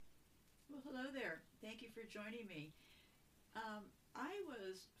for joining me. I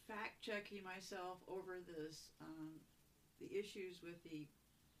was fact checking myself over the issues with the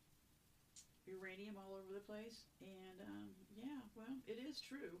uranium all over the place, and yeah, well, it is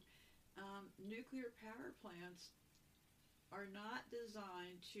true. Nuclear power plants are not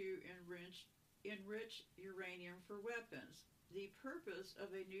designed to enrich uranium for weapons. The purpose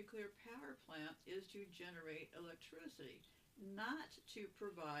of a nuclear power plant is to generate electricity, not to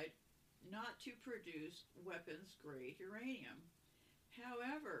provide, not to produce weapons grade uranium.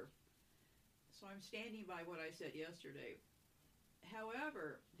 However, so I'm standing by what I said yesterday.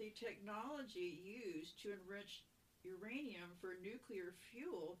 However, the technology used to enrich uranium for nuclear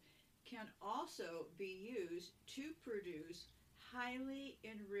fuel can also be used to produce highly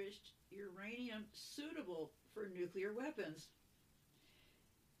enriched uranium suitable for nuclear weapons.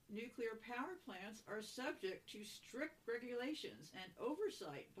 Nuclear power plants are subject to strict regulations and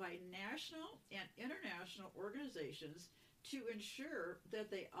oversight by national and international organizations to ensure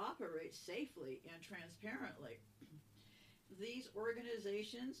that they operate safely and transparently. These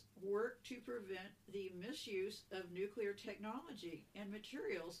organizations work to prevent the misuse of nuclear technology and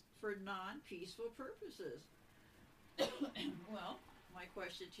materials for non peaceful purposes. Well, my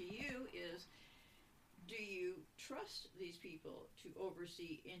question to you is, do you trust these people to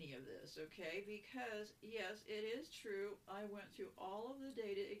oversee any of this? Okay, because yes, it is true. I went through all of the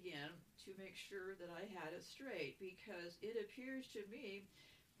data again to make sure that I had it straight, because it appears to me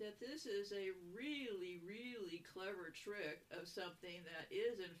that this is a really, really clever trick of something that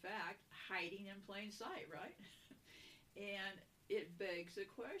is, in fact, hiding in plain sight, right? And it begs the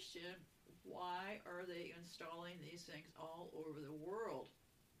question, why are they installing these things all over the world?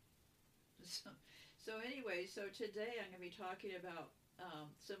 So anyway, so today I'm going to be talking about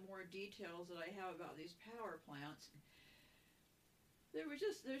some more details that I have about these power plants.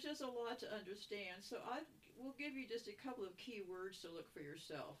 There's just a lot to understand. So I will give you just a couple of key words to look for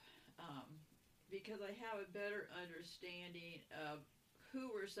yourself, because I have a better understanding of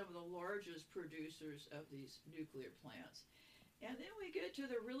who are some of the largest producers of these nuclear plants. And then we get to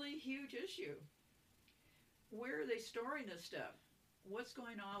the really huge issue. Where are they storing this stuff? What's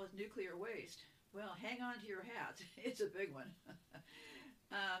going on with nuclear waste? Well, hang on to your hats. It's a big one.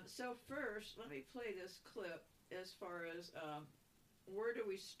 So first, let me play this clip as far as where do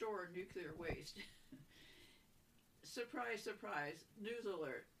we store nuclear waste? Surprise, surprise, news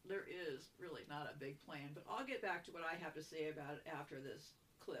alert. There is really not a big plan, but I'll get back to what I have to say about it after this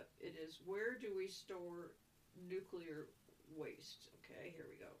clip. It is, where do we store nuclear waste? Okay, here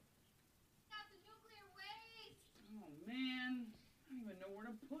we go. Got the nuclear waste! Oh man, I don't even know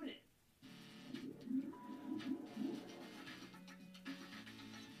where to put it.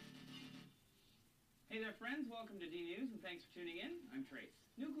 Hey there, friends. Welcome to D News, and thanks for tuning in. I'm Trace.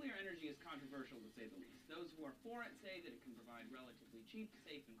 Nuclear energy is controversial, to say the least. Those who are for it say that it can provide relatively cheap,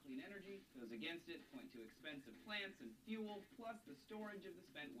 safe, and clean energy. Those against it point to expensive plants and fuel, plus the storage of the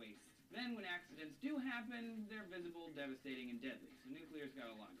spent waste. Then, when accidents do happen, they're visible, devastating, and deadly. So nuclear's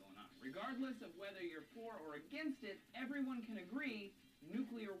got a lot going on. Regardless of whether you're for or against it, everyone can agree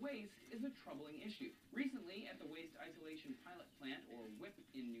nuclear waste is a troubling issue. Recently, at the Waste Isolation Pilot Plant, or WIPP,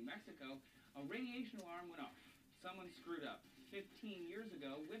 in New Mexico, a radiation alarm went off. Someone screwed up. 15 years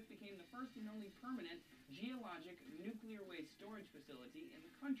ago, WIPP became the first and only permanent geologic nuclear waste storage facility in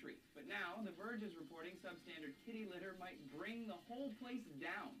the country. But now, The Verge is reporting substandard kitty litter might bring the whole place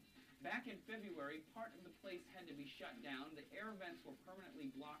down. Back in February, part of the place had to be shut down. The air vents were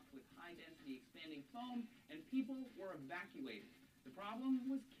permanently blocked with high-density expanding foam, and people were evacuated. The problem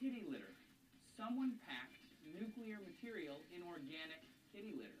was kitty litter. Someone packed nuclear material in organic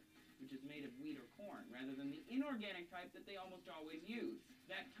kitty litter, which is made of wheat or corn, rather than the inorganic type that they almost always use.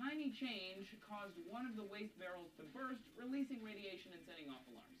 That tiny change caused one of the waste barrels to burst, releasing radiation and setting off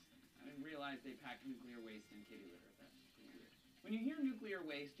alarms. I didn't realize they packed nuclear waste in kitty litter. That's pretty weird. When you hear nuclear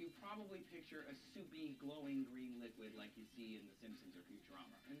waste, you probably picture a soupy, glowing green liquid like you see in The Simpsons or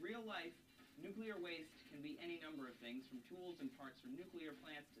Futurama. In real life, nuclear waste can be any number of things, from tools and parts from nuclear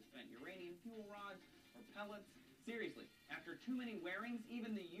plants to spent uranium fuel rods or pellets. Seriously, after too many wearings,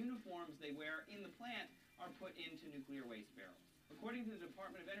 even the uniforms they wear in the plant are put into nuclear waste barrels. According to the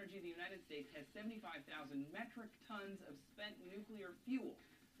Department of Energy, the United States has 75,000 metric tons of spent nuclear fuel.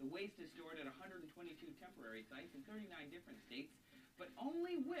 The waste is stored at 122 temporary sites in 39 different states, but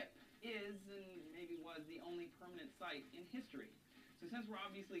only WIPP is, and maybe was, the only permanent site in history. So since we're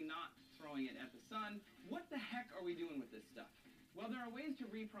obviously not throwing it at the sun, what the heck are we doing with this stuff? Well, there are ways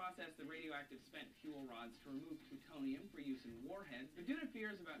to reprocess the radioactive spent fuel rods to remove plutonium for use in warheads, but due to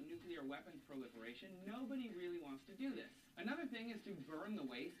fears about nuclear weapons proliferation, nobody really wants to do this. Another thing is to burn the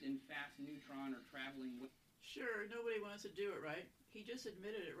waste in fast neutron or traveling Sure, nobody wants to do it, right? He just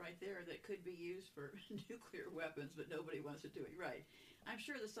admitted it right there that could be used for nuclear weapons, but nobody wants to do it, right? I'm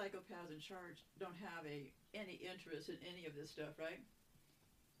sure the psychopaths in charge don't have any interest in any of this stuff, right?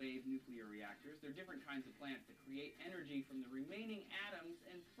 wave nuclear reactors. They're different kinds of plants that create energy from the remaining atoms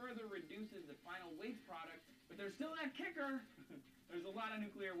and further reduces the final waste product. But there's still that kicker. There's a lot of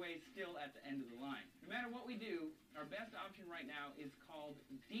nuclear waste still at the end of the line. No matter what we do, our best option right now is called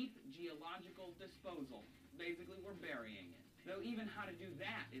deep geological disposal. Basically, we're burying it. Though even how to do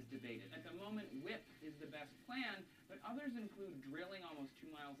that is debated. At the moment, WIP is the best plan, but others include drilling almost 2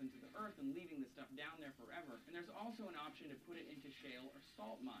 miles into the earth and leaving the stuff down there forever. And there's also an option to put it into shale or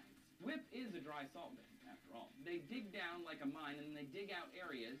salt mines. WIP is a dry salt bin, after all. They dig down like a mine, and then they dig out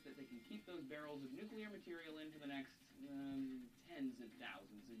areas that they can keep those barrels of nuclear material in for the next tens of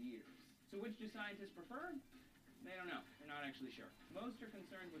thousands of years. So which do scientists prefer? They don't know. They're not actually sure. Most are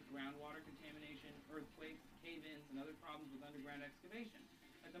concerned with groundwater contamination, earthquakes, cave-ins, and other problems with underground excavation.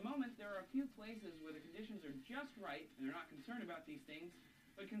 At the moment, there are a few places where the conditions are just right, and they're not concerned about these things.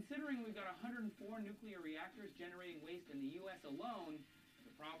 But considering we've got 104 nuclear reactors generating waste in the U.S. alone,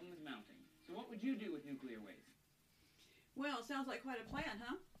 the problem is mounting. So what would you do with nuclear waste? Well, it sounds like quite a plan,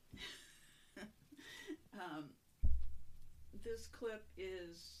 huh? This clip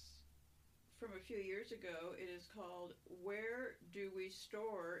is from a few years ago. It is called "Where Do We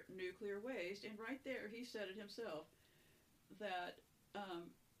Store Nuclear Waste?" And right there, he said it himself that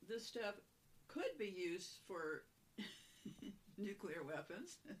this stuff could be used for nuclear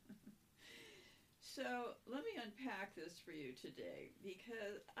weapons. So let me unpack this for you today,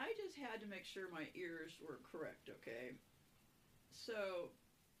 because I just had to make sure my ears were correct, okay? So,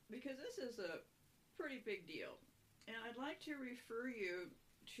 because this is a pretty big deal, and I'd like to refer you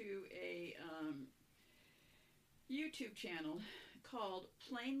to a YouTube channel called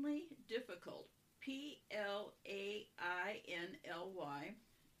Plainly Difficult, Plainly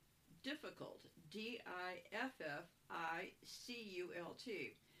Difficult, Difficult.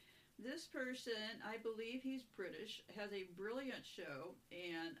 This person, I believe he's British, has a brilliant show,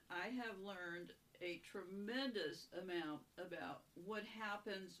 and I have learned a tremendous amount about what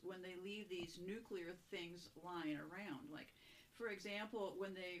happens when they leave these nuclear things lying around. Like, for example,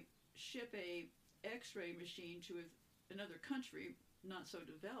 when they ship a x-ray machine to another country, not so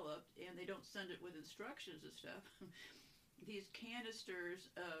developed, and they don't send it with instructions and stuff, these canisters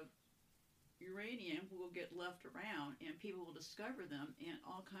of uranium will get left around, and people will discover them, and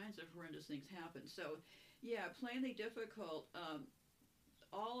all kinds of horrendous things happen. So, yeah, Plainly Difficult.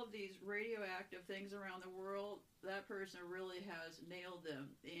 All of these radioactive things around the world, that person really has nailed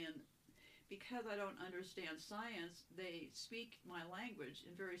them. And because I don't understand science, they speak my language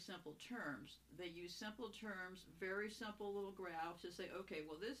in very simple terms. They use simple terms, very simple little graphs to say, okay,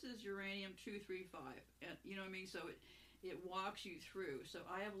 well, this is uranium-235. And you know what I mean? So it walks you through. So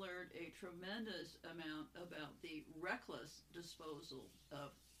I have learned a tremendous amount about the reckless disposal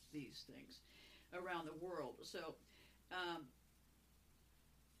of these things around the world. So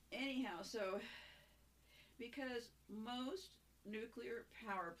anyhow, so because most nuclear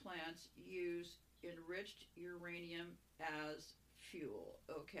power plants use enriched uranium as fuel,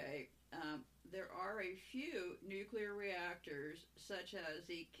 okay? There are a few nuclear reactors, such as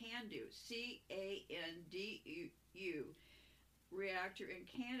the CANDU, CANDU reactor in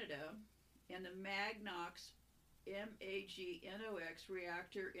Canada, and the Magnox, MAGNOX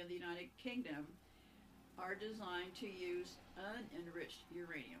reactor in the United Kingdom, are designed to use unenriched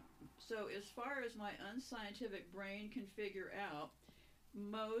uranium. So as far as my unscientific brain can figure out,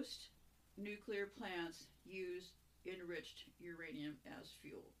 most nuclear plants use enriched uranium as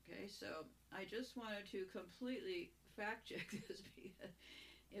fuel. Okay, so I just wanted to completely fact check this, because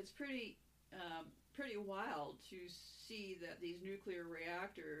it's pretty wild to see that these nuclear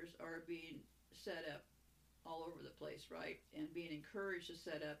reactors are being set up all over the place, right? And being encouraged to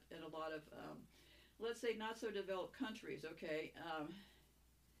set up in a lot of let's say not so developed countries, okay?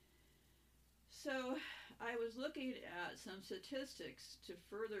 So I was looking at some statistics to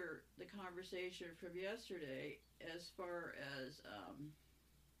further the conversation from yesterday as far as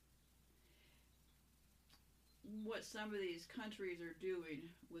what some of these countries are doing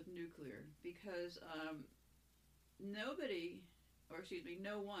with nuclear, because no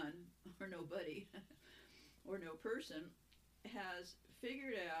one or nobody or no person has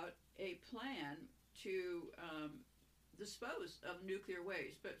figured out a plan to dispose of nuclear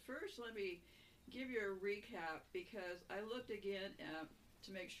waste. But first, let me give you a recap because I looked again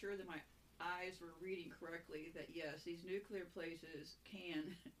to make sure that my eyes were reading correctly that yes, these nuclear places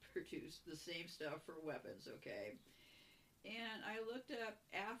can produce the same stuff for weapons, okay? And I looked up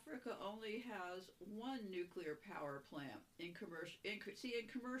Africa only has one nuclear power plant in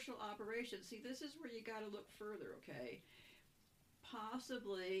commercial operations. See, this is where you got to look further, okay?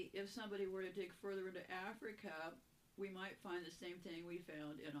 Possibly if somebody were to dig further into Africa, we might find the same thing we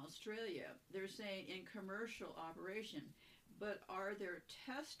found in Australia. They're saying in commercial operation, but are there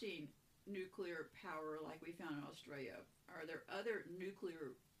testing nuclear power like we found in Australia? Are there other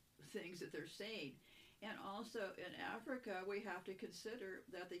nuclear things that they're saying? And also in Africa, we have to consider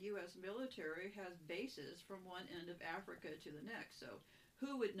that the U.S. military has bases from one end of Africa to the next. So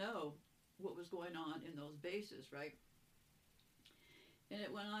who would know what was going on in those bases, right? And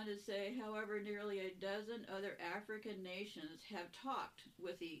it went on to say, however, nearly a dozen other African nations have talked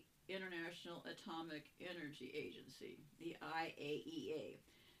with the International Atomic Energy Agency, the IAEA,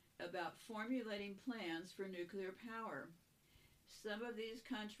 about formulating plans for nuclear power. Some of these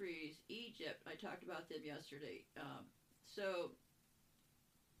countries, Egypt, I talked about them yesterday. So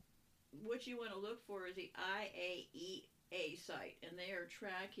what you want to look for is the IAEA site, and they are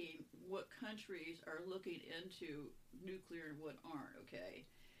tracking what countries are looking into nuclear and what aren't, okay?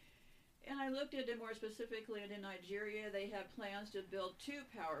 And I looked at it more specifically, and in Nigeria, they have plans to build 2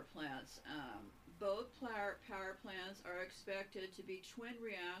 power plants. Both power plants are expected to be twin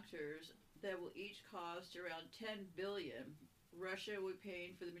reactors that will each cost around $10 billion. Russia will be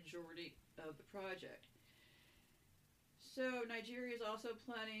paying for the majority of the project. So Nigeria is also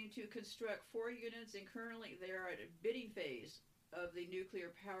planning to construct 4 units, and currently they are at a bidding phase of the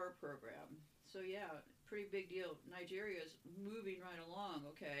nuclear power program. So yeah, pretty big deal. Nigeria is moving right along,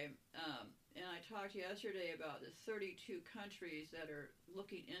 okay? And I talked yesterday about the 32 countries that are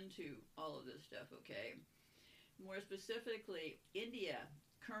looking into all of this stuff, okay? More specifically, India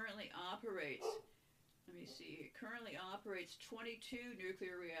currently operates, let me see, currently operates 22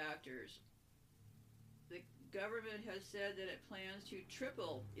 nuclear reactors. The government has said that it plans to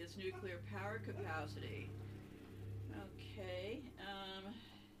triple its nuclear power capacity. Okay,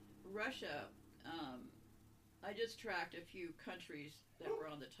 Russia, I just tracked a few countries that were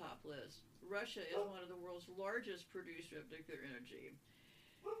on the top list. Russia is one of the world's largest producer of nuclear energy.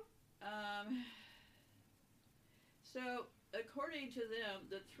 So, according to them,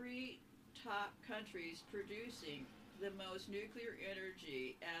 the 3 top countries producing the most nuclear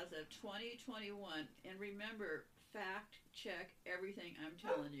energy as of 2021, and remember, fact check everything I'm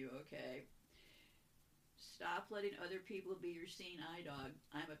telling you, okay? Stop letting other people be your seeing eye dog.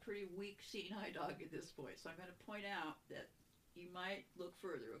 I'm a pretty weak seeing eye dog at this point, so I'm going to point out that you might look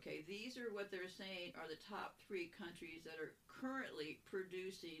further, okay? These are what they're saying are the top 3 countries that are currently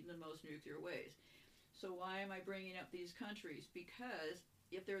producing the most nuclear waste. So why am I bringing up these countries? Because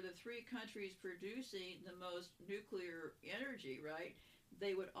if they're the 3 countries producing the most nuclear energy, right,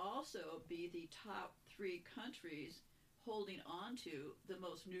 they would also be the top 3 countries holding on to the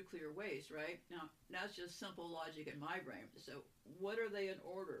most nuclear waste, right? Now, that's just simple logic in my brain. So what are they in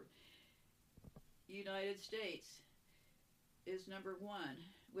order? United States is number 1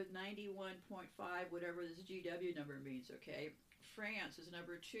 with 91.5, whatever this GW number means, okay? France is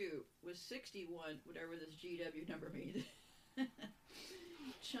number 2 with 61, whatever this GW number means.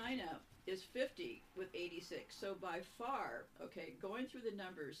 China is 50 with 86. So by far, okay, going through the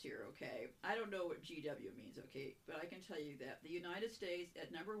numbers here, okay, I don't know what GW means, okay, but I can tell you that the United States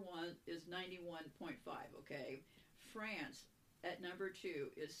at number 1 is 91.5, okay. France at number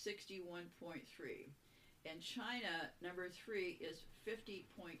 2 is 61.3. And China, number 3, is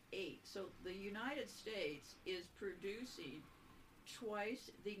 50.8. So the United States is producing twice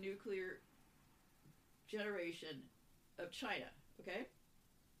the nuclear generation of China, okay?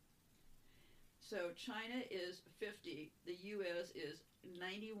 So China is 50, the U.S. is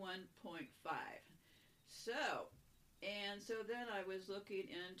 91.5. So then I was looking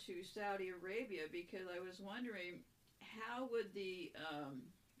into Saudi Arabia because I was wondering how would the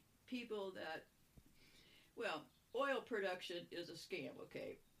people that, well, oil production is a scam,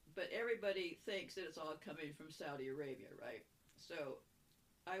 okay? But everybody thinks that it's all coming from Saudi Arabia, right? So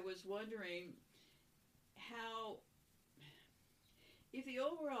I was wondering how, if the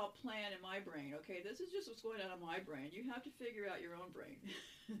overall plan in my brain, okay, this is just what's going on in my brain. You have to figure out your own brain.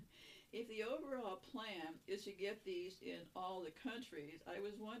 If the overall plan is to get these in all the countries, I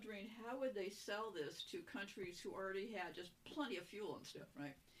was wondering how would they sell this to countries who already had just plenty of fuel and stuff,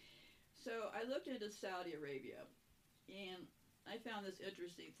 right? So I looked into Saudi Arabia, and I found this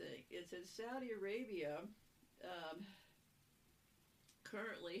interesting thing. It said Saudi Arabia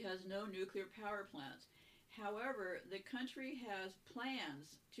currently has no nuclear power plants. However, the country has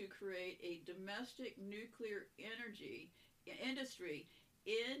plans to create a domestic nuclear energy industry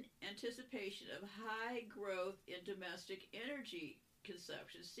in anticipation of high growth in domestic energy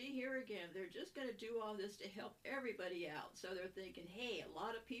consumption. See, here again, they're just going to do all this to help everybody out. So they're thinking, hey, a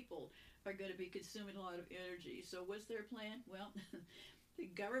lot of people are going to be consuming a lot of energy. So what's their plan? Well, the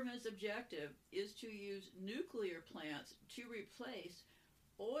government's objective is to use nuclear plants to replace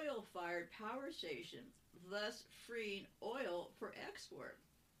oil-fired power stations, thus freeing oil for export.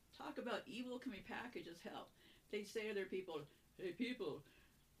 Talk about evil coming packaged as hell. They say to their people, hey people,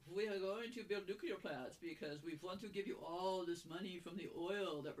 we are going to build nuclear plants because we want to give you all this money from the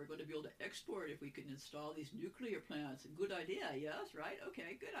oil that we're going to be able to export if we can install these nuclear plants. Good idea, yes, right?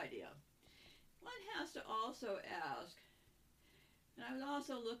 Okay, good idea. One has to also ask, and I was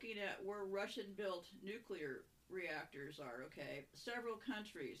also looking at where Russian-built nuclear reactors are, okay? Several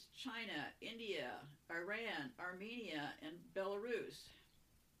countries, China, India, Iran, Armenia, and Belarus.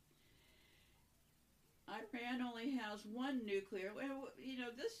 Iran only has one nuclear. Well, you know,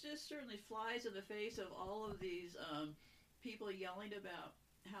 this just certainly flies in the face of all of these people yelling about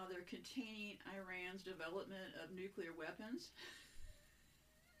how they're containing Iran's development of nuclear weapons.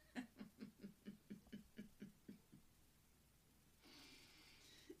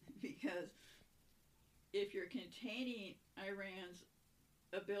 Because if you're containing Iran's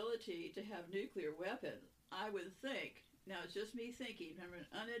ability to have nuclear weapons, I would think, now it's just me thinking, I'm an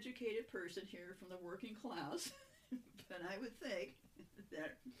uneducated person here from the working class, but I would think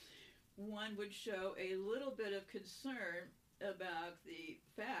that one would show a little bit of concern about the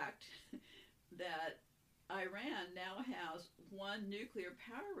fact that Iran now has one nuclear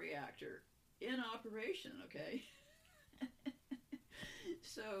power reactor in operation, okay?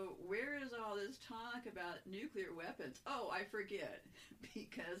 So where is all this talk about nuclear weapons? Oh, I forget,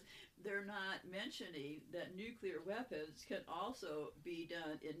 because they're not mentioning that nuclear weapons can also be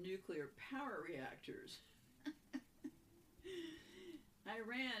done in nuclear power reactors.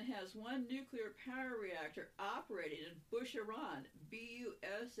 Iran has one nuclear power reactor operating in Bushehr,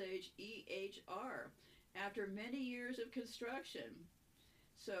 Bushehr, after many years of construction.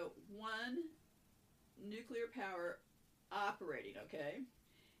 So one nuclear power operating, okay?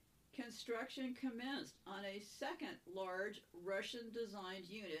 Construction commenced on a second large Russian-designed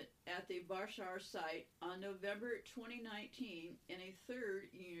unit at the Bushehr site on November 2019, and a third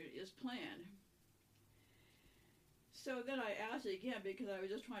unit is planned. So then I asked it again because I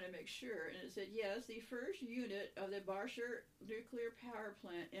was just trying to make sure, and it said, yes, the first unit of the Bushehr nuclear power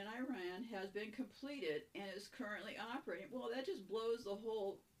plant in Iran has been completed and is currently operating. Well, that just blows the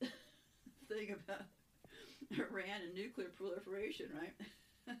whole thing about Iran and nuclear proliferation, right?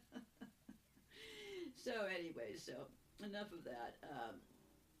 So anyway, so enough of that.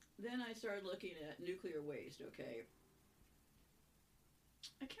 Then I started looking at nuclear waste, okay?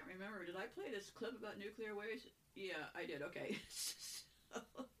 I can't remember. Did I play this clip about nuclear waste? Yeah, I did. Okay. So,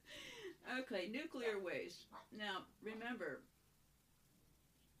 okay, nuclear waste. Now, remember,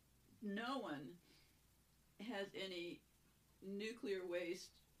 no one has any nuclear waste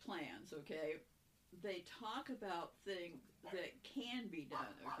plans, okay? They talk about things that can be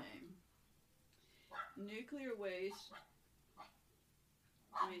done, okay? Nuclear waste.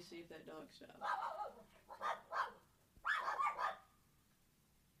 Let me see if that dog stops.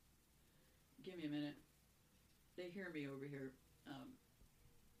 Give me a minute. They hear me over here.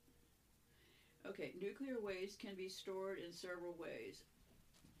 Okay, nuclear waste can be stored in several ways.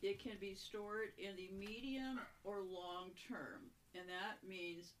 It can be stored in the medium or long term, and that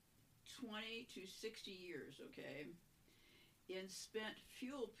means 20 to 60 years, okay, in spent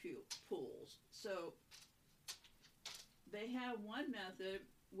fuel pools. So they have one method,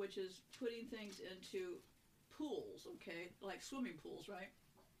 which is putting things into pools, okay, like swimming pools, right?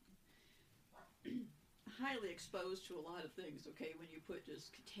 Highly exposed to a lot of things, okay, when you put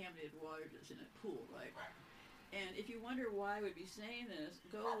just contaminated water just in a pool, right? And if you wonder why I would be saying this,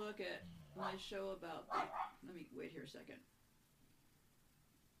 go look at my show about the, let me wait here a second.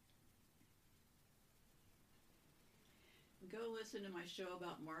 Go listen to my show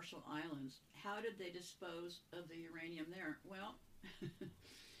about Marshall Islands. How did they dispose of the uranium there? Well,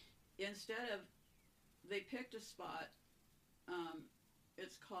 instead of, they picked a spot,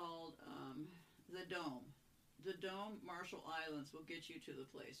 it's called the Dome. The Dome, Marshall Islands will get you to the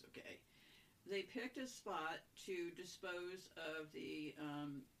place, okay? They picked a spot to dispose of the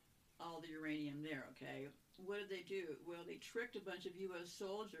all the uranium there, okay? What did they do? Well, they tricked a bunch of U.S.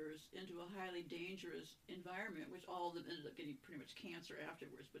 soldiers into a highly dangerous environment, which all of them ended up getting pretty much cancer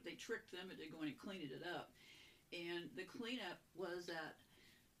afterwards, but they tricked them into going and cleaning it up. And the cleanup was that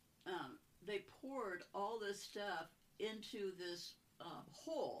they poured all this stuff into this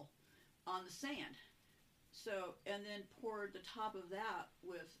hole on the sand. So, and then poured the top of that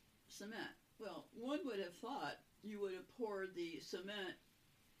with cement. Well, one would have thought you would have poured the cement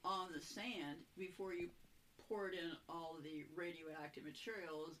on the sand before you poured in all of the radioactive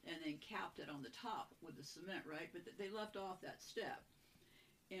materials and then capped it on the top with the cement, right? But they left off that step.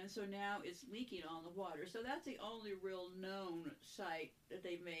 And so now it's leaking on the water. So that's the only real known site that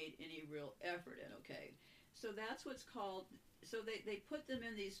they made any real effort in, okay? So that's what's called, so they put them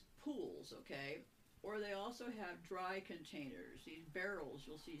in these pools, okay? Or they also have dry containers, these barrels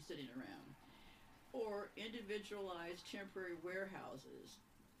you'll see sitting around. Or individualized temporary warehouses,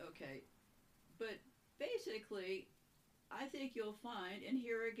 okay? But basically, I think you'll find, and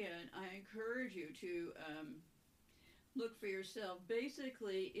here again, I encourage you to look for yourself.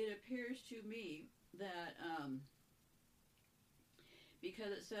 Basically, it appears to me that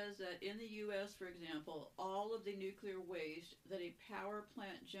because it says that in the U.S., for example, all of the nuclear waste that a power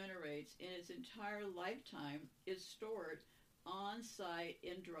plant generates in its entire lifetime is stored on site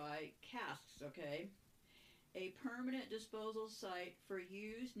in dry casks, okay? A permanent disposal site for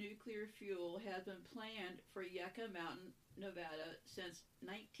used nuclear fuel has been planned for Yucca Mountain, Nevada since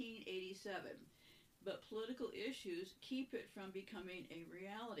 1987, but political issues keep it from becoming a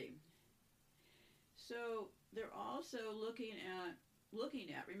reality. So they're also looking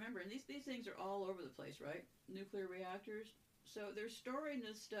at, remember, and these things are all over the place, right? Nuclear reactors. So they're storing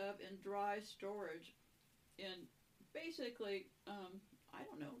this stuff in dry storage in basically, I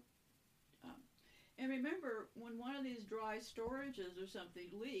don't know. And remember, when one of these dry storages or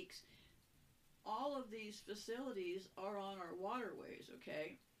something leaks, all of these facilities are on our waterways,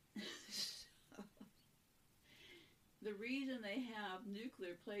 okay? So, the reason they have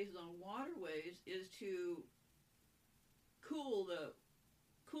nuclear places on waterways is to cool the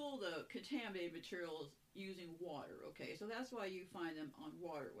contaminated materials using water, okay? So that's why you find them on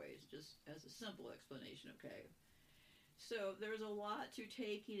waterways, just as a simple explanation, okay? So there's a lot to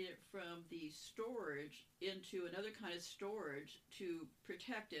taking it from the storage into another kind of storage to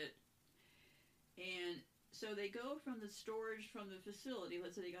protect it. And so they go from the storage from the facility,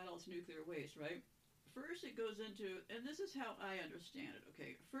 let's say they got all this nuclear waste, right? First it goes into, and this is how I understand it,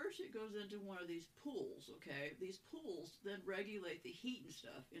 okay? First it goes into one of these pools, okay? These pools then regulate the heat and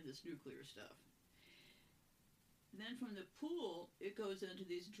stuff in this nuclear stuff. Then from the pool, it goes into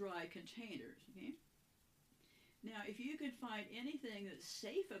these dry containers, okay? Now, if you could find anything that's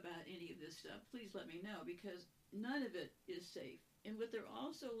safe about any of this stuff, please let me know, because none of it is safe. And what they're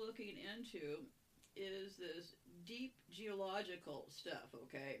also looking into is this deep geological stuff,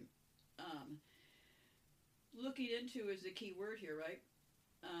 okay? Looking into is the key word here, right?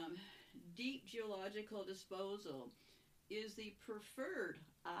 Deep geological disposal is the preferred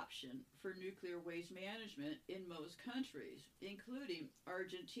option for nuclear waste management in most countries, including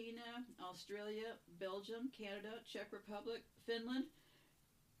Argentina, Australia, Belgium, Canada, Czech Republic, Finland,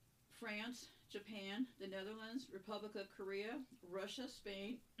 France, Japan, the Netherlands, Republic of Korea, Russia,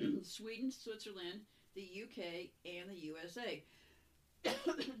 Spain, Sweden, Switzerland, the UK, and the USA.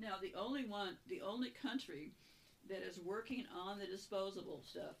 Now, the only country that is working on the disposable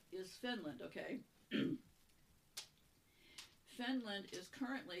stuff is Finland, okay? Finland is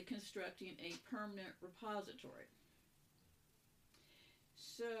currently constructing a permanent repository.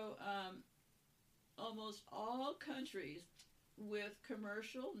 So, almost all countries with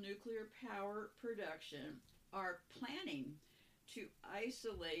commercial nuclear power production are planning to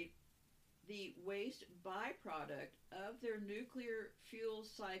isolate the waste byproduct of their nuclear fuel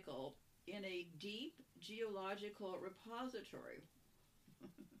cycle in a deep geological repository.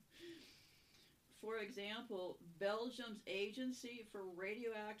 For example, Belgium's Agency for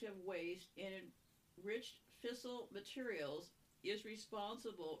Radioactive Waste and Enriched Fissile Materials is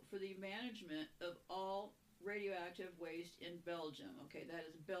responsible for the management of all radioactive waste in Belgium. Okay, that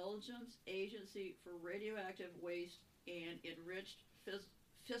is Belgium's Agency for Radioactive Waste and Enriched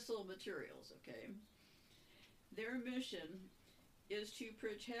Fissile Materials, okay? Their mission is to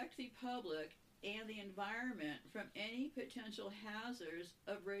protect the public and the environment from any potential hazards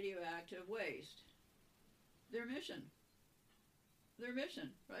of radioactive waste. Their mission,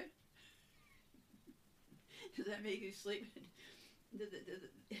 right? Does that make you sleep?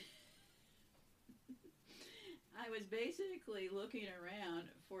 I was basically looking around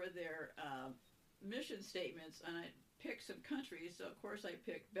for their mission statements, and I picked some countries, so of course I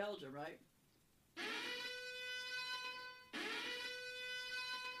picked Belgium, right?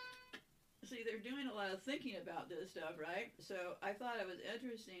 See, they're doing a lot of thinking about this stuff, right? So I thought it was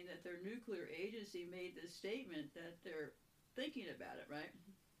interesting that their nuclear agency made this statement that they're thinking about it, right?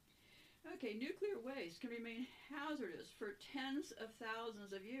 Okay, nuclear waste can remain hazardous for tens of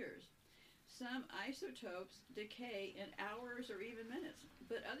thousands of years. Some isotopes decay in hours or even minutes,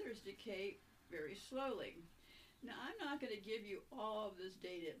 but others decay very slowly. Now, I'm not going to give you all of this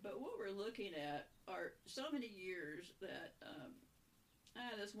data, but what we're looking at are so many years that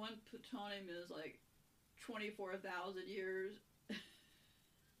this one plutonium is like 24,000 years.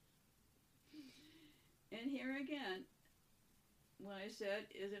 And here again, what I said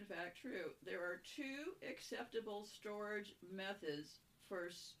is in fact true. There are two acceptable storage methods for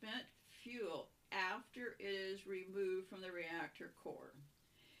spent fuel after it is removed from the reactor core: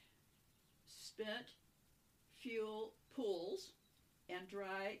 spent fuel pools and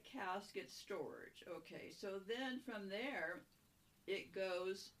dry casket storage. Okay, so then from there it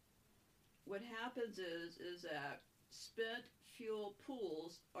goes, what happens is that spent fuel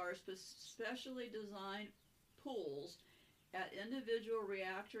pools are specially designed pools at individual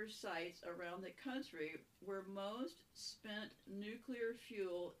reactor sites around the country where most spent nuclear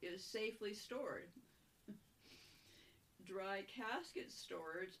fuel is safely stored. Dry casket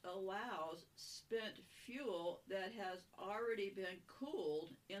storage allows spent fuel that has already been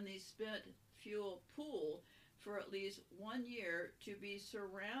cooled in the spent fuel pool for at least 1 year to be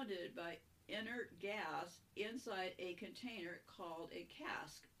surrounded by inert gas inside a container called a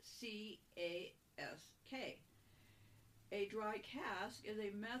cask, C-A-S-K. A dry cask is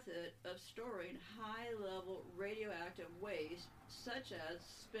a method of storing high-level radioactive waste, such as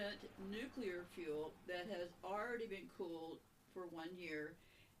spent nuclear fuel that has already been cooled for 1 year,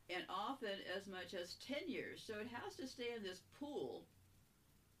 and often as much as 10 years. So it has to stay in this pool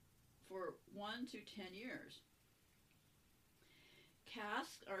for 1 to 10 years.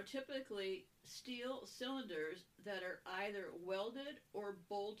 Casks are typically steel cylinders that are either welded or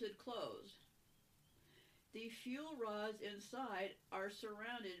bolted closed. The fuel rods inside are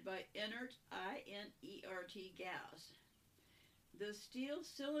surrounded by inert, I-N-E-R-T gas. The steel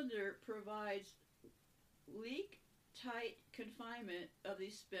cylinder provides leak-tight confinement of the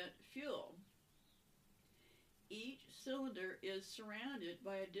spent fuel. Each cylinder is surrounded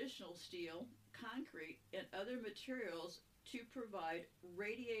by additional steel, concrete, and other materials to provide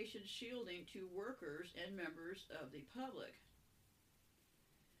radiation shielding to workers and members of the public.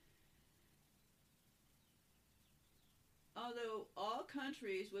 Although all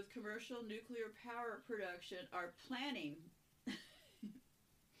countries with commercial nuclear power production are planning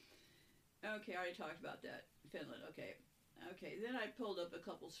okay, I already talked about that. Finland, okay. Okay, then I pulled up a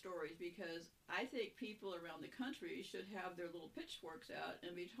couple stories because I think people around the country should have their little pitchforks out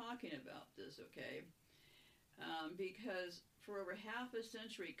and be talking about this, okay? Because for over half a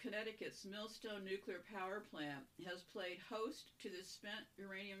century, Connecticut's Millstone Nuclear Power Plant has played host to the spent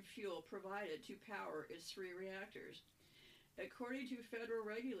uranium fuel provided to power its 3 reactors. According to federal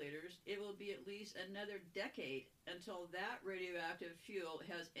regulators, it will be at least another decade until that radioactive fuel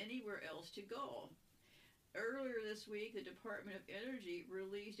has anywhere else to go. Earlier this week, the Department of Energy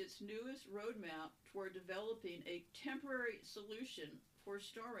released its newest roadmap toward developing a temporary solution for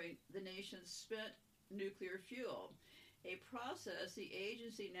storing the nation's spent nuclear fuel, a process the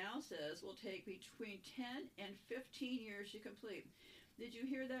agency now says will take between 10 and 15 years to complete. Did you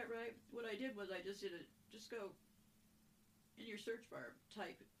hear that right? What I did was I just go in your search bar,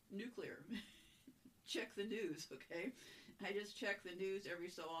 type nuclear. Check the news, okay? I just check the news every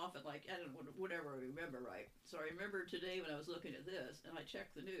so often, like, I don't know, whatever I remember, right? So I remember today when I was looking at this, and I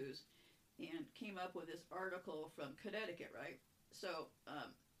checked the news, and came up with this article from Connecticut, right? So,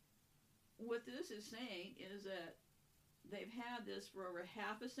 what this is saying is that they've had this for over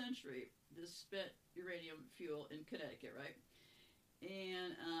half a century, this spent uranium fuel in Connecticut, right?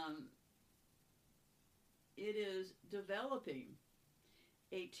 And, it is developing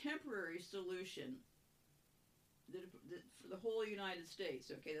a temporary solution for the whole United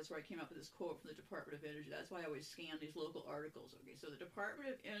States. Okay, that's where I came up with this quote from the Department of Energy. That's why I always scan these local articles. Okay, so the Department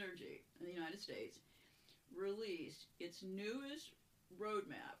of Energy in the United States released its newest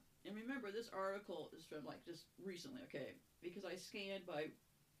roadmap. And remember, this article is from like just recently, okay, because I scanned by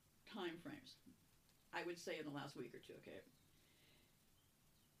time frames. I would say in the last week or two, okay.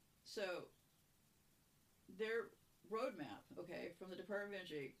 So their roadmap, okay, from the Department of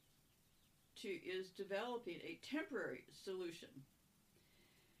Energy is developing a temporary solution.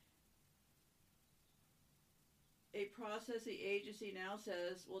 A process the agency now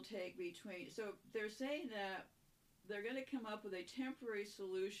says will take so they're saying that they're going to come up with a temporary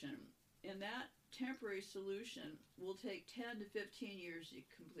solution, and that temporary solution will take 10 to 15 years to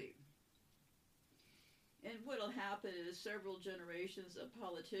complete. And what will happen is several generations of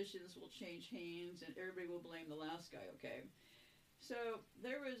politicians will change hands and everybody will blame the last guy, okay? So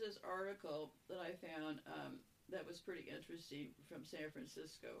there was this article that I found that was pretty interesting from San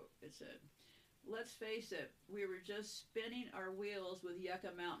Francisco. It said, let's face it, we were just spinning our wheels with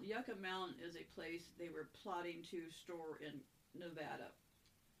Yucca Mountain. Yucca Mountain is a place they were plotting to store in Nevada.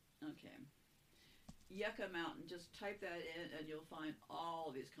 Okay. Yucca Mountain, just type that in and you'll find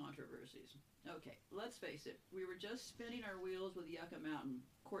all these controversies. Okay, let's face it, we were just spinning our wheels with Yucca Mountain,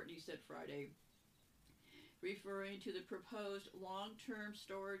 Courtney said Friday, referring to the proposed long-term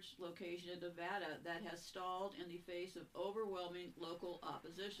storage location in Nevada that has stalled in the face of overwhelming local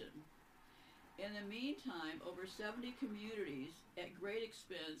opposition. In the meantime, over 70 communities at great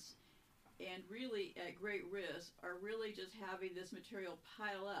expense and really at great risk are really just having this material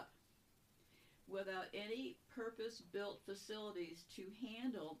pile up without any purpose-built facilities to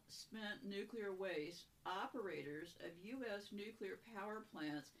handle spent nuclear waste. Operators of U.S. nuclear power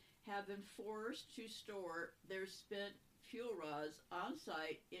plants have been forced to store their spent fuel rods on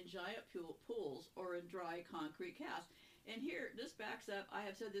site in giant pools or in dry concrete casts. And here, this backs up, I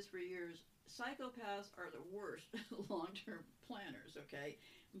have said this for years, psychopaths are the worst long-term planners, okay?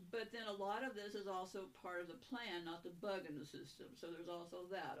 But then a lot of this is also part of the plan, not the bug in the system. So there's also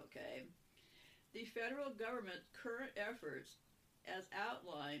that, okay? The federal government's current efforts, as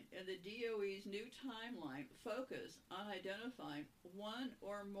outlined in the DOE's new timeline, focus on identifying one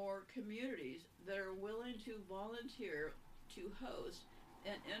or more communities that are willing to volunteer to host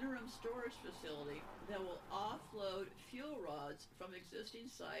an interim storage facility that will offload fuel rods from existing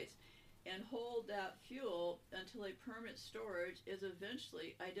sites and hold that fuel until a permanent storage is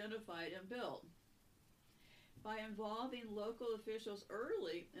eventually identified and built. By involving local officials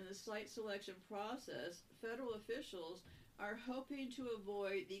early in the site selection process, federal officials are hoping to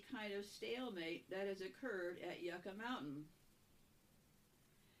avoid the kind of stalemate that has occurred at Yucca Mountain.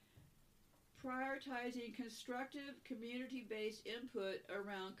 Prioritizing constructive community-based input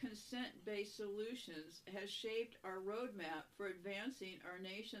around consent-based solutions has shaped our roadmap for advancing our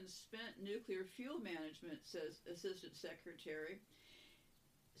nation's spent nuclear fuel management, says Assistant Secretary,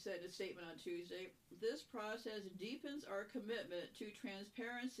 said in a statement on Tuesday. This process deepens our commitment to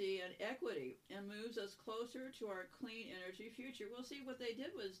transparency and equity and moves us closer to our clean energy future. Well, see, what they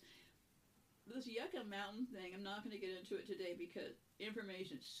did was this Yucca Mountain thing, I'm not going to get into it today because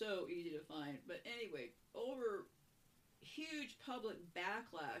information is so easy to find. But anyway, over huge public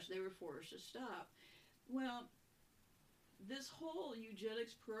backlash, they were forced to stop. Well, this whole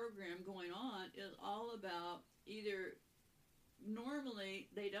eugenics program going on is all about either normally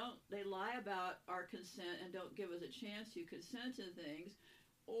they lie about our consent and don't give us a chance to consent to things,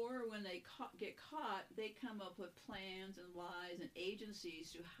 or when they get caught, they come up with plans and lies and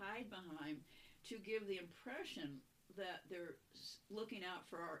agencies to hide behind to give the impression that they're looking out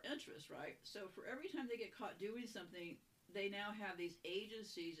for our interests, right? So for every time they get caught doing something, they now have these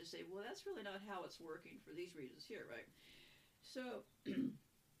agencies to say, well, that's really not how it's working for these reasons here, right? So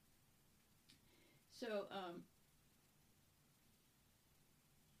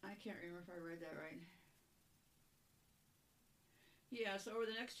I can't remember if I read that right. Yeah, so over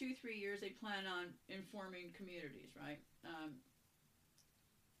the next 2-3 years, they plan on informing communities, right?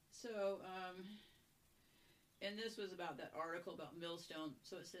 And this was about that article about Millstone.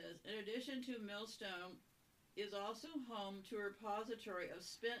 So it says, in addition to Millstone, is also home to a repository of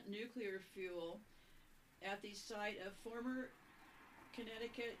spent nuclear fuel at the site of former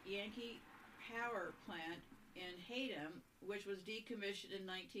Connecticut Yankee power plant in Haydam, which was decommissioned in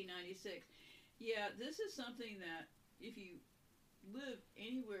 1996. Yeah, this is something that if you live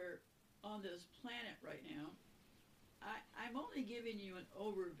anywhere on this planet right now, I'm only giving you an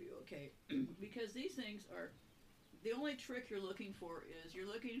overview, okay? Because these things are, the only trick you're looking for is you're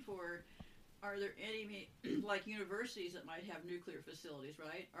looking for, are there any, like universities that might have nuclear facilities,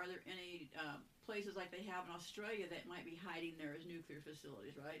 right? Are there any places like they have in Australia that might be hiding there as nuclear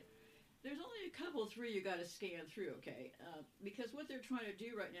facilities, right? There's only a couple, 3 you got to scan through, okay? Because what they're trying to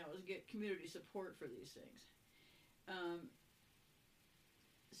do right now is get community support for these things.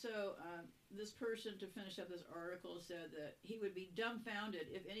 This person, to finish up this article, said that he would be dumbfounded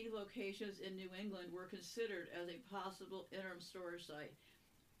if any locations in New England were considered as a possible interim storage site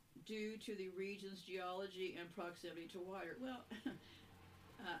due to the region's geology and proximity to water. Well,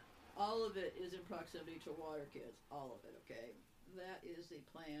 all of it is in proximity to water, kids. All of it, okay? That is the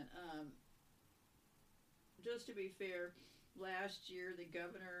plan. Just to be fair, last year the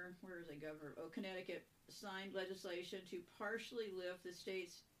governor, where is the governor? Oh, Connecticut, signed legislation to partially lift the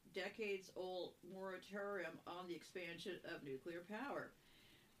state's decades-old moratorium on the expansion of nuclear power.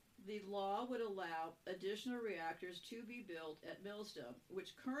 The law would allow additional reactors to be built at Millstone,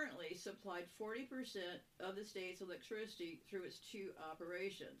 which currently supplied 40% of the state's electricity through its two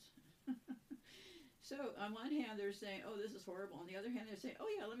operations. So, on one hand, they're saying, oh, this is horrible. On the other hand, they're saying, oh,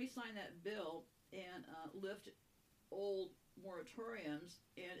 yeah, let me sign that bill and lift old moratoriums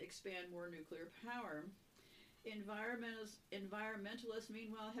and expand more nuclear power. Environmentalists,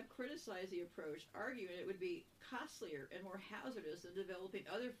 meanwhile, have criticized the approach, arguing it would be costlier and more hazardous than developing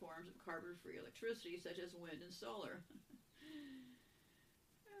other forms of carbon-free electricity, such as wind and solar.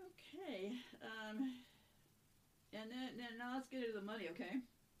 Okay. And then now let's get into the money, okay?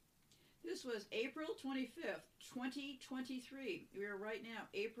 This was April 25th, 2023. We are right now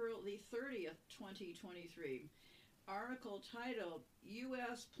April the 30th, 2023. Article titled,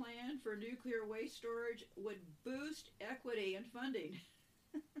 U.S. Plan for Nuclear Waste Storage Would Boost Equity and Funding.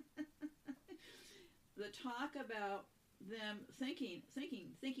 The talk about them thinking,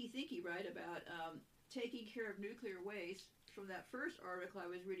 right, about taking care of nuclear waste. From that first article I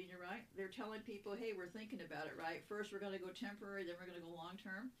was reading, you right, they're telling people, hey, we're thinking about it, right? First we're going to go temporary, then we're going to go long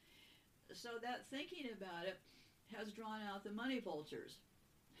term. So that thinking about it has drawn out the money vultures.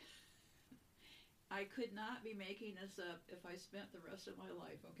 I could not be making this up if I spent the rest of my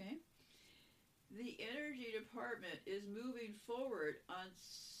life, okay? The Energy Department is moving forward on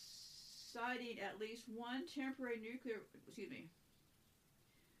siting at least one temporary nuclear,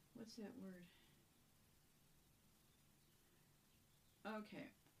 what's that word? Okay,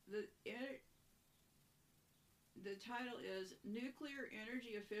 the title is Nuclear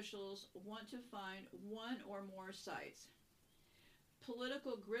Energy Officials Want to Find One or More Sites.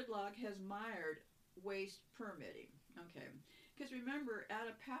 Political gridlock has mired waste permitting. Okay, because remember, out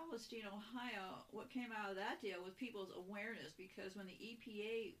of Palestine, Ohio, what came out of that deal was people's awareness, because when the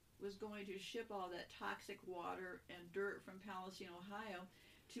EPA was going to ship all that toxic water and dirt from Palestine, Ohio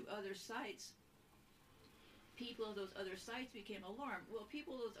to other sites, people of those other sites became alarmed. Well,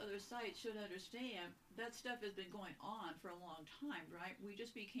 people of those other sites should understand that stuff has been going on for a long time, right? We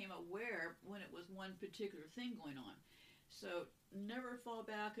just became aware when it was one particular thing going on. So never fall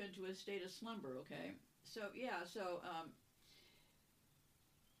back into a state of slumber, okay? So, yeah,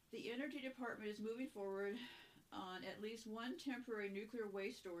 the Energy Department is moving forward on at least one temporary nuclear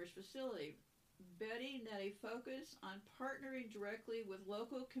waste storage facility, betting that a focus on partnering directly with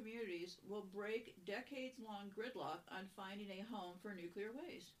local communities will break decades-long gridlock on finding a home for nuclear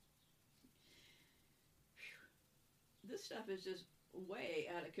waste. Whew. This stuff is just way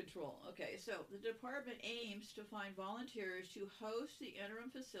out of control. Okay, so the department aims to find volunteers to host the interim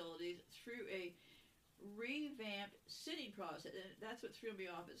facilities through a revamped sitting process. And that's what threw me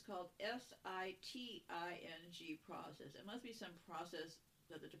off. It's called SITING process. It must be some process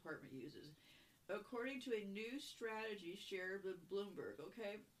that the department uses, according to a new strategy shared with Bloomberg.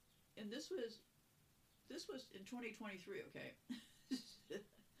 Okay, and this was in 2023. Okay.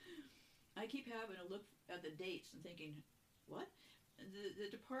 I keep having to look at the dates and thinking, what? The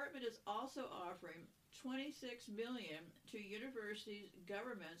department is also offering $26 million to universities,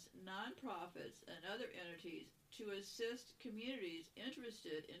 governments, nonprofits, and other entities to assist communities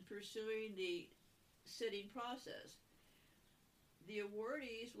interested in pursuing the sitting process. The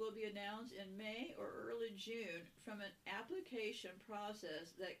awardees will be announced in May or early June from an application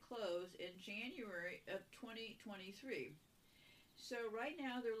process that closed in January of 2023. So right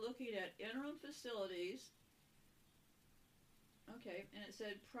now they're looking at interim facilities. Okay, and it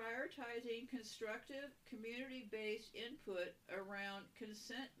said prioritizing constructive community-based input around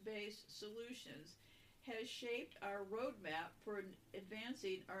consent-based solutions has shaped our roadmap for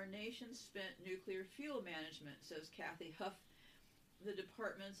advancing our nation's spent nuclear fuel management, says Kathy Huff, the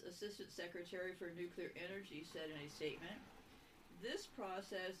department's Assistant Secretary for Nuclear Energy, said in a statement. This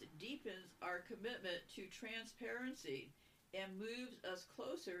process deepens our commitment to transparency and moves us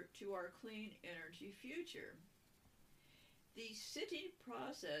closer to our clean energy future. The sitting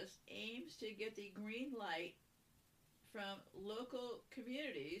process aims to get the green light from local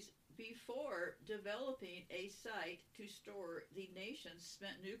communities before developing a site to store the nation's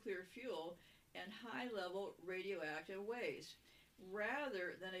spent nuclear fuel and high-level radioactive waste,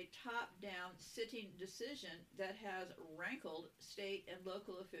 rather than a top-down sitting decision that has rankled state and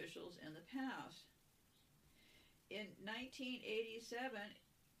local officials in the past. In 1987,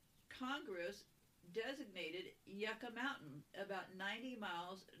 Congress designated Yucca Mountain, about 90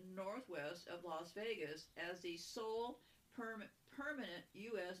 miles northwest of Las Vegas, as the sole permanent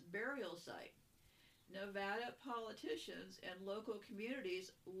U.S. burial site. Nevada politicians and local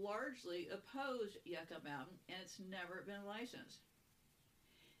communities largely opposed Yucca Mountain, and it's never been licensed.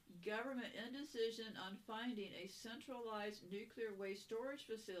 government indecision on finding a centralized nuclear waste storage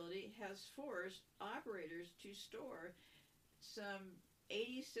facility has forced operators to store some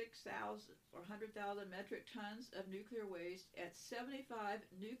 86,000 or 100,000 metric tons of nuclear waste at 75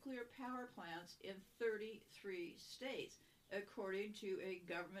 nuclear power plants in 33 states, according to a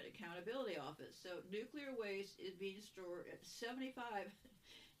government accountability office. So nuclear waste is being stored at 75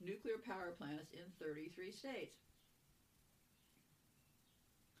 nuclear power plants in 33 states.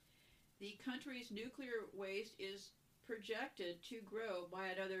 The country's nuclear waste is projected to grow by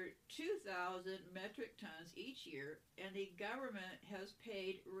another 2,000 metric tons each year, and the government has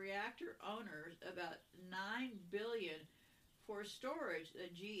paid reactor owners about $9 billion for storage, the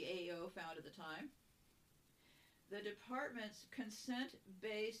GAO found at the time. The department's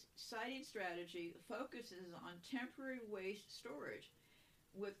consent-based siting strategy focuses on temporary waste storage,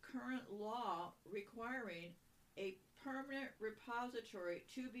 with current law requiring a permanent repository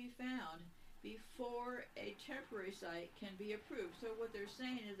to be found before a temporary site can be approved. So what they're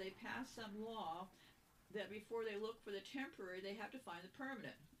saying is they pass some law that before they look for the temporary, they have to find the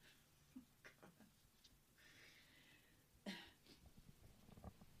permanent.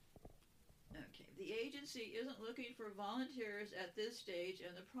 Okay, the agency isn't looking for volunteers at this stage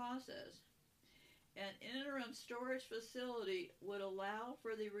in the process. An interim storage facility would allow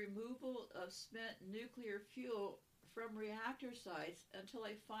for the removal of spent nuclear fuel from reactor sites until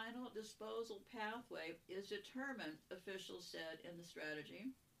a final disposal pathway is determined, officials said in the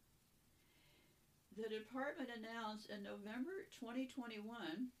strategy. The department announced in November 2021,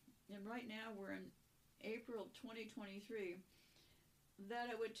 and right now we're in April 2023,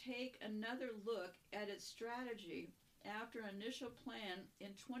 that it would take another look at its strategy after an initial plan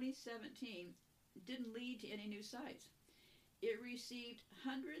in 2017 didn't lead to any new sites. It received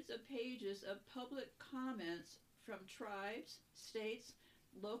hundreds of pages of public comments from tribes, states,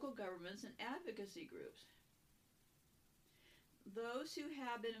 local governments, and advocacy groups. Those who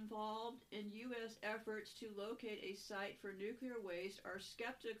have been involved in U.S. efforts to locate a site for nuclear waste are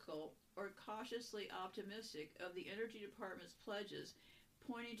skeptical or cautiously optimistic of the Energy Department's pledges,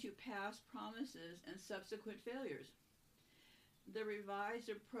 pointing to past promises and subsequent failures. The revised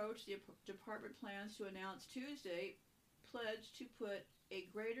approach the department plans to announce Tuesday pledged to put a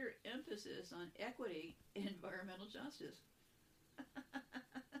greater emphasis on equity and environmental justice.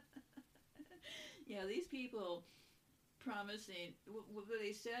 Yeah, these people promising, what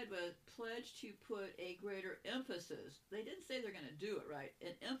they said was pledge to put a greater emphasis. They didn't say they're going to do it, right?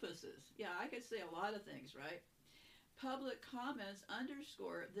 An emphasis. Yeah, I could say a lot of things, right? Public comments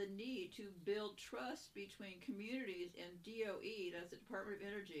underscore the need to build trust between communities and DOE, that's the Department of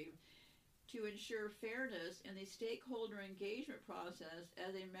Energy, to ensure fairness in the stakeholder engagement process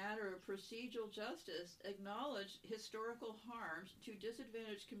as a matter of procedural justice, acknowledge historical harms to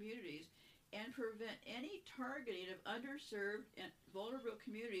disadvantaged communities, and prevent any targeting of underserved and vulnerable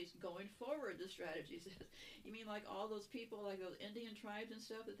communities going forward, the strategy says. You mean like all those people, like those Indian tribes and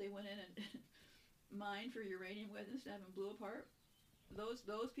stuff that they went in and mined for uranium with and stuff and blew apart? Those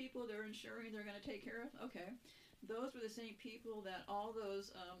people they're ensuring they're going to take care of? Okay. Those were the same people that all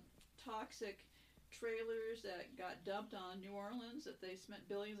those toxic trailers that got dumped on New Orleans that they spent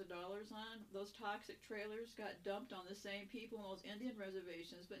billions of dollars on, those toxic trailers got dumped on the same people in those Indian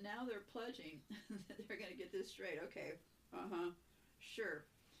reservations, but now they're pledging that they're going to get this straight. Okay. Sure.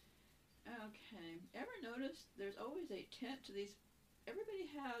 Okay. Ever notice there's always a tint to these? Everybody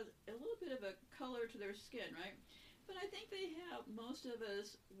has a little bit of a color to their skin, right? But I think they have most of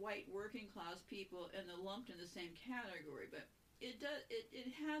us white working class people and they're lumped in the same category. But it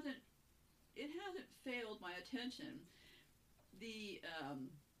hasn't failed my attention, the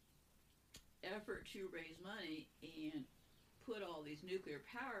effort to raise money and put all these nuclear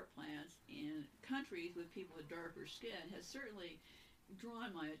power plants in countries with people with darker skin has certainly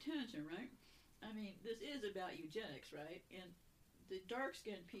drawn my attention, right? I mean, this is about eugenics, right? And the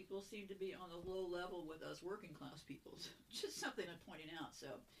dark-skinned people seem to be on a low level with us working-class people. Just something I'm pointing out.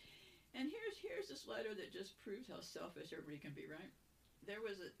 So, and here's this letter that just proves how selfish everybody can be, right? There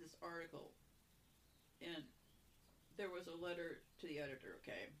was this article, and there was a letter to the editor.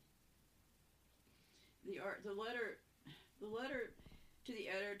 Okay. The letter to the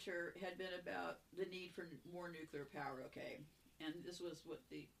editor had been about the need for more nuclear power. Okay, and this was what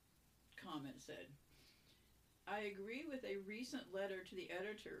the comment said. I agree with a recent letter to the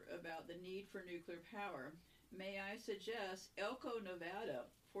editor about the need for nuclear power. May I suggest Elko, Nevada,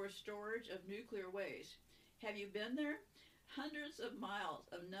 for storage of nuclear waste? Have you been there? Hundreds of miles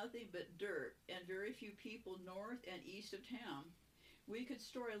of nothing but dirt and very few people north and east of town. We could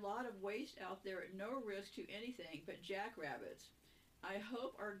store a lot of waste out there at no risk to anything but jackrabbits. I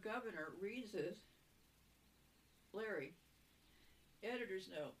hope our governor reads this. Larry, editor's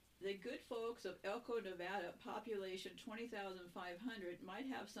note. The good folks of Elko, Nevada, population 20,500, might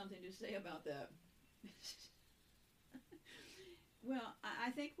have something to say about that. Well,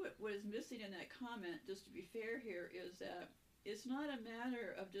 I think what is missing in that comment, just to be fair here, is that it's not a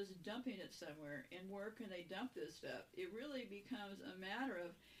matter of just dumping it somewhere and where can they dump this stuff. It really becomes a matter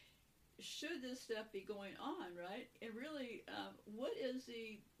of, should this stuff be going on, right? And really, what is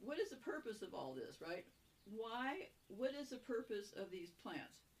the purpose of all this, right? What is the purpose of these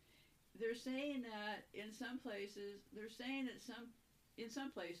plants? They're saying that in some places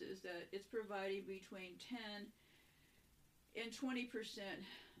that it's providing between 10 and 20%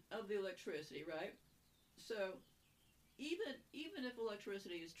 of the electricity, right? So even if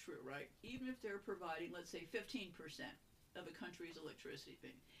electricity is true, right? Even if they're providing, let's say, 15% of a country's electricity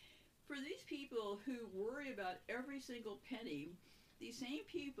thing, for these people who worry about every single penny, these same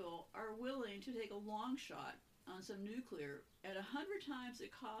people are willing to take a long shot on some nuclear at 100 times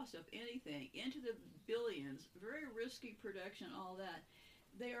the cost of anything, into the billions, very risky production, all that.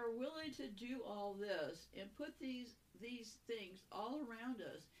 They are willing to do all this and put these things all around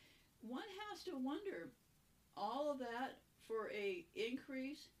us. One has to wonder, all of that for a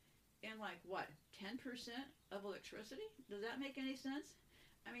increase in like what, 10% of electricity? Does that make any sense?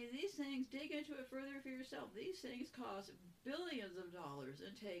 I mean, these things, dig into it further for yourself. These things cost billions of dollars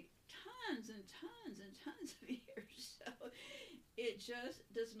and take tons and tons and tons of years. So it just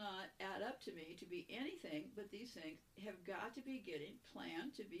does not add up to me to be anything but these things have got to be getting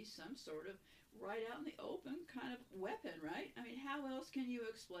planned to be some sort of right out in the open kind of weapon, right? I mean, how else can you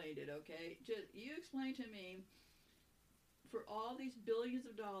explain it, okay? Just, you explain to me, for all these billions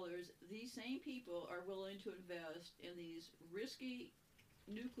of dollars, these same people are willing to invest in these risky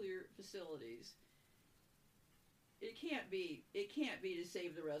nuclear facilities. It can't be to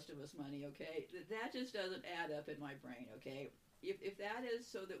save the rest of us money, okay? That just doesn't add up in my brain, okay? If that is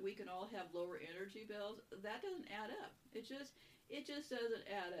so that we can all have lower energy bills, that doesn't add up. It just doesn't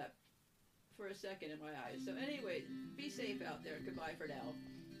add up for a second in my eyes. So anyway, be safe out there. Goodbye for now.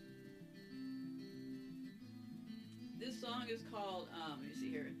 This song is called, let me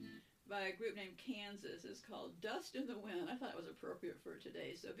see here, by a group named Kansas. It's called Dust in the Wind. I thought it was appropriate for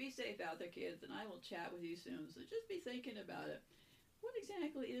today. So be safe out there, kids, and I will chat with you soon. So just be thinking about it. What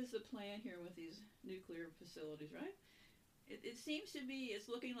exactly is the plan here with these nuclear facilities, right? It seems to be, it's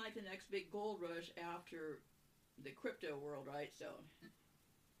looking like the next big gold rush after the crypto world, right? So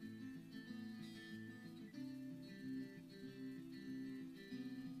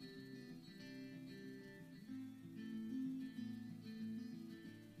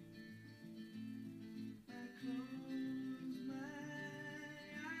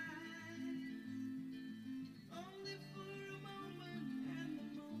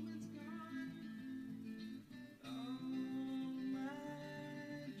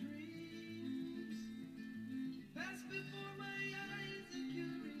Before my eyes, the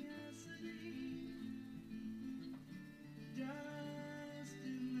curiosity.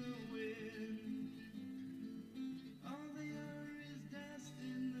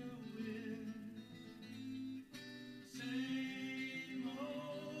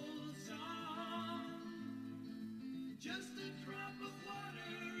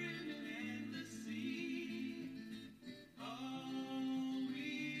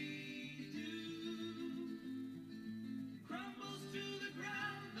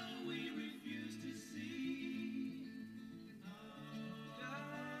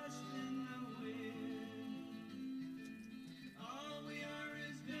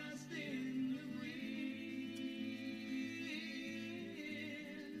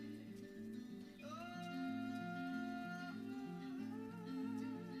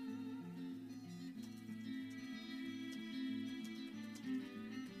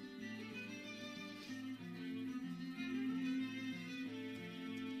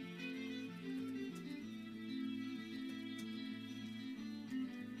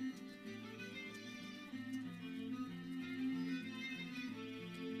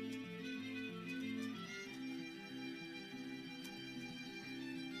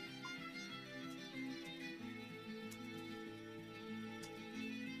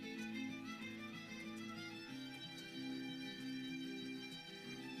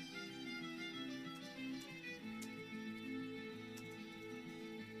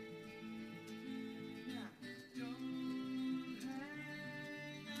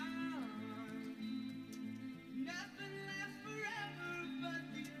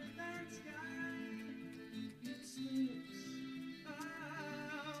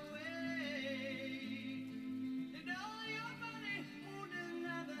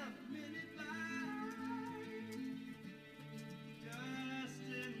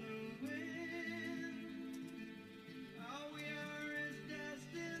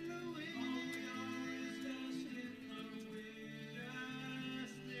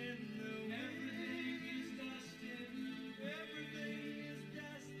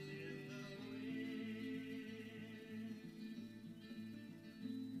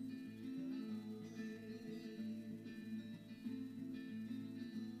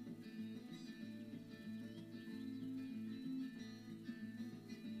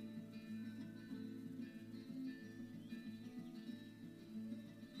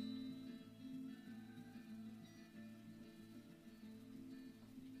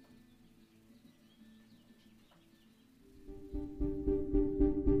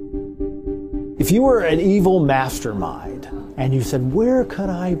 If you were an evil mastermind and you said, where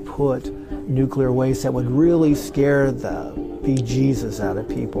could I put nuclear waste that would really scare the bejesus out of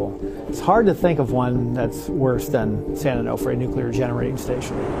people? It's hard to think of one that's worse than San Onofre Nuclear Generating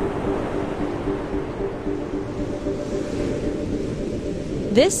Station.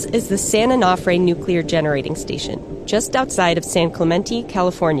 This is the San Onofre Nuclear Generating Station, just outside of San Clemente,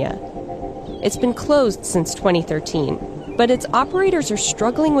 California. It's been closed since 2013, but its operators are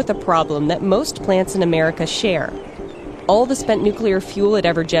struggling with a problem that most plants in America share. All the spent nuclear fuel it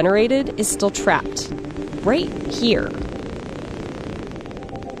ever generated is still trapped, right here.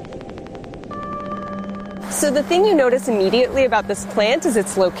 So the thing you notice immediately about this plant is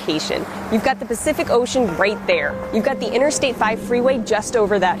its location. You've got the Pacific Ocean right there. You've got the Interstate 5 freeway just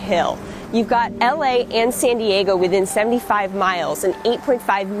over that hill. You've got LA and San Diego within 75 miles and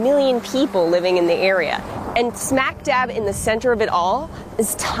 8.5 million people living in the area. And smack dab in the center of it all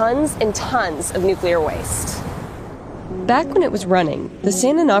is tons and tons of nuclear waste. Back when it was running, the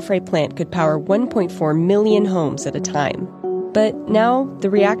San Onofre plant could power 1.4 million homes at a time. But now the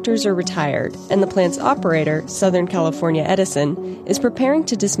reactors are retired, and the plant's operator, Southern California Edison, is preparing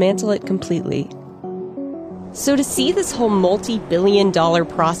to dismantle it completely. So to see this whole multi-billion-dollar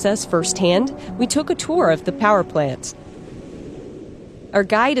process firsthand, we took a tour of the power plant. Our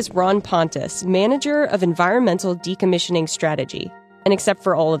guide is Ron Pontus, manager of environmental decommissioning strategy. And except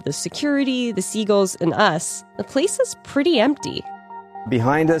for all of the security, the seagulls, and us, the place is pretty empty.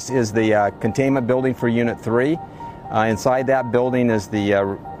 Behind us is the containment building for Unit 3. Inside that building is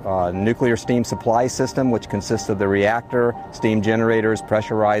the nuclear steam supply system, which consists of the reactor, steam generators,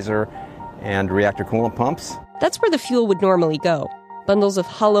 pressurizer, and reactor coolant pumps. That's where the fuel would normally go. Bundles of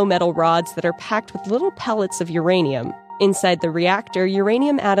hollow metal rods that are packed with little pellets of uranium. Inside the reactor,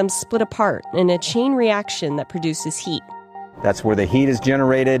 uranium atoms split apart in a chain reaction that produces heat. That's where the heat is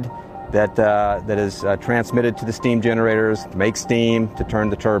generated that is transmitted to the steam generators to make steam, to turn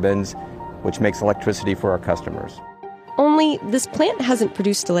the turbines, which makes electricity for our customers. Only this plant hasn't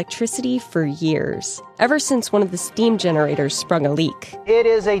produced electricity for years, ever since one of the steam generators sprung a leak. It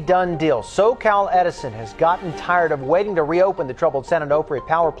is a done deal. SoCal Edison has gotten tired of waiting to reopen the troubled San Onofre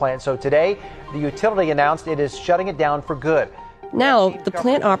power plant, so today the utility announced it is shutting it down for good. Now, the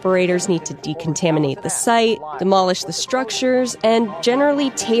plant operators need to decontaminate the site, demolish the structures, and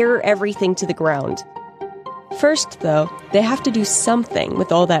generally tear everything to the ground. First, though, they have to do something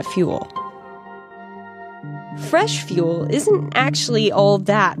with all that fuel. Fresh fuel isn't actually all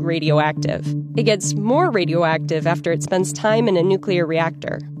that radioactive. It gets more radioactive after it spends time in a nuclear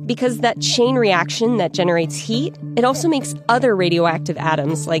reactor. Because that chain reaction that generates heat, it also makes other radioactive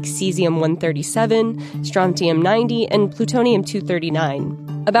atoms like cesium-137, strontium-90, and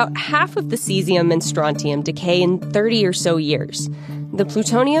plutonium-239. About half of the cesium and strontium decay in 30 or so years. The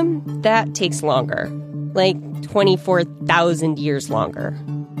plutonium, that takes longer, like 24,000 years longer.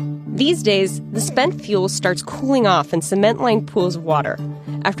 These days, the spent fuel starts cooling off in cement-lined pools of water.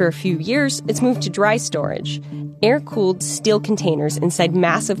 After a few years, it's moved to dry storage, air-cooled steel containers inside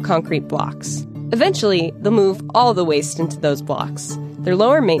massive concrete blocks. Eventually, they'll move all the waste into those blocks. They're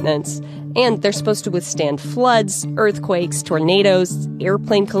lower maintenance, and they're supposed to withstand floods, earthquakes, tornadoes,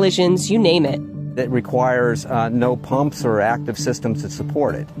 airplane collisions, you name it. It requires no pumps or active systems to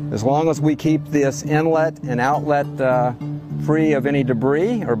support it. As long as we keep this inlet and outlet free of any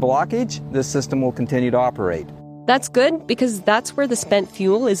debris or blockage, this system will continue to operate. That's good because that's where the spent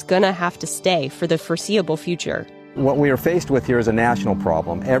fuel is going to have to stay for the foreseeable future. What we are faced with here is a national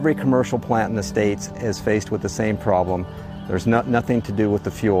problem. Every commercial plant in the States is faced with the same problem. There's nothing to do with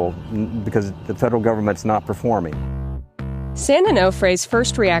the fuel because the federal government's not performing. San Onofre's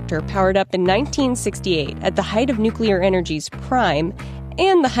first reactor powered up in 1968 at the height of nuclear energy's prime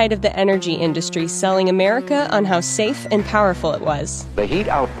and the height of the energy industry selling America on how safe and powerful it was. The heat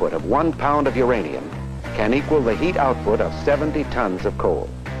output of 1 pound of uranium can equal the heat output of 70 tons of coal.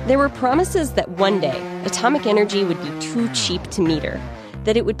 There were promises that one day atomic energy would be too cheap to meter,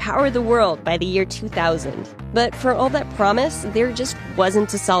 that it would power the world by the year 2000. But for all that promise, there just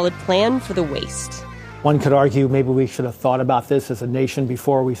wasn't a solid plan for the waste. One could argue maybe we should have thought about this as a nation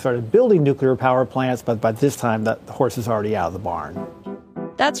before we started building nuclear power plants, but by this time the horse is already out of the barn.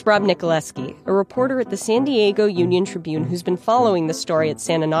 That's Rob Nicoleski, a reporter at the San Diego Union Tribune who's been following the story at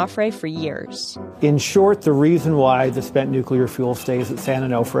San Onofre for years. In short, the reason why the spent nuclear fuel stays at San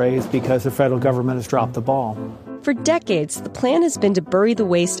Onofre is because the federal government has dropped the ball. For decades, the plan has been to bury the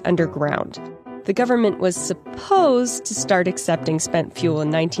waste underground. The government was supposed to start accepting spent fuel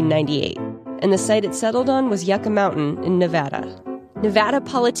in 1998, and the site it settled on was Yucca Mountain in Nevada. Nevada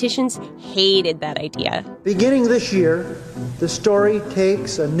politicians hated that idea. Beginning this year, the story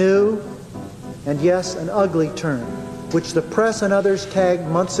takes a new and yes, an ugly turn, which the press and others tagged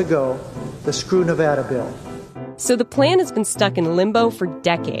months ago the Screw Nevada bill. So the plan has been stuck in limbo for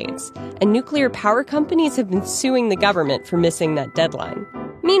decades, and nuclear power companies have been suing the government for missing that deadline.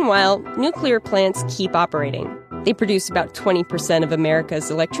 Meanwhile, nuclear plants keep operating. They produce about 20% of America's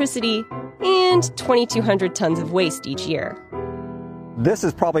electricity and 2,200 tons of waste each year. This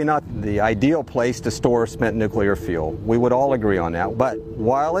is probably not the ideal place to store spent nuclear fuel. We would all agree on that. But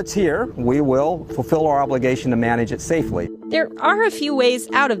while it's here, we will fulfill our obligation to manage it safely. There are a few ways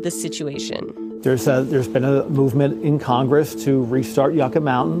out of this situation. There's been a movement in Congress to restart Yucca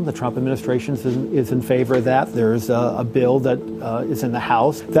Mountain. The Trump administration is in favor of that. There's a bill that is in the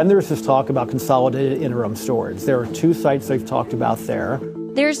House. Then there's this talk about consolidated interim storage. There are 2 sites they've talked about there.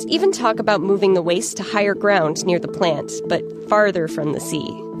 There's even talk about moving the waste to higher ground near the plant, but farther from the sea.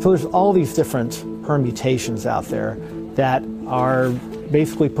 So there's all these different permutations out there that are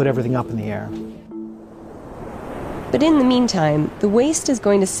basically put everything up in the air. But in the meantime, the waste is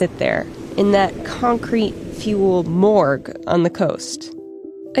going to sit there in that concrete fuel morgue on the coast.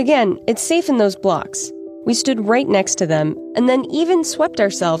 Again, it's safe in those blocks. We stood right next to them and then even swept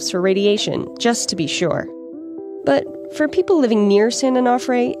ourselves for radiation, just to be sure. But for people living near San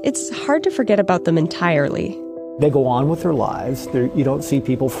Onofre, it's hard to forget about them entirely. They go on with their lives. You don't see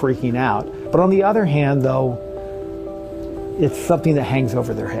people freaking out. But on the other hand, though, it's something that hangs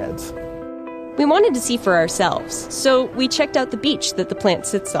over their heads. We wanted to see for ourselves, so we checked out the beach that the plant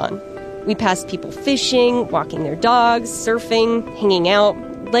sits on. We passed people fishing, walking their dogs, surfing, hanging out,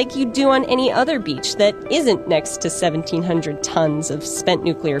 like you do on any other beach that isn't next to 1,700 tons of spent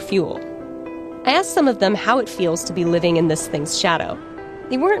nuclear fuel. I asked some of them how it feels to be living in this thing's shadow.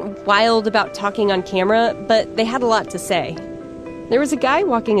 They weren't wild about talking on camera, but they had a lot to say. There was a guy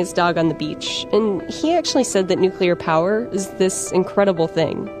walking his dog on the beach, and he actually said that nuclear power is this incredible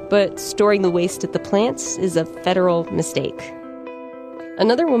thing, but storing the waste at the plants is a federal mistake.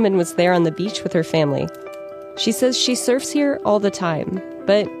 Another woman was there on the beach with her family. She says she surfs here all the time,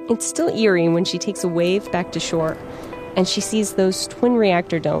 but it's still eerie when she takes a wave back to shore and she sees those twin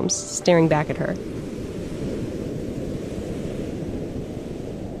reactor domes staring back at her.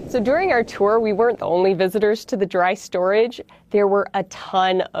 So during our tour, we weren't the only visitors to the dry storage. There were a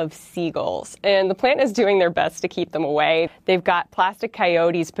ton of seagulls, and the plant is doing their best to keep them away. They've got plastic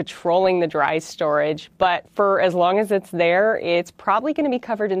coyotes patrolling the dry storage, but for as long as it's there, it's probably going to be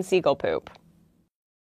covered in seagull poop.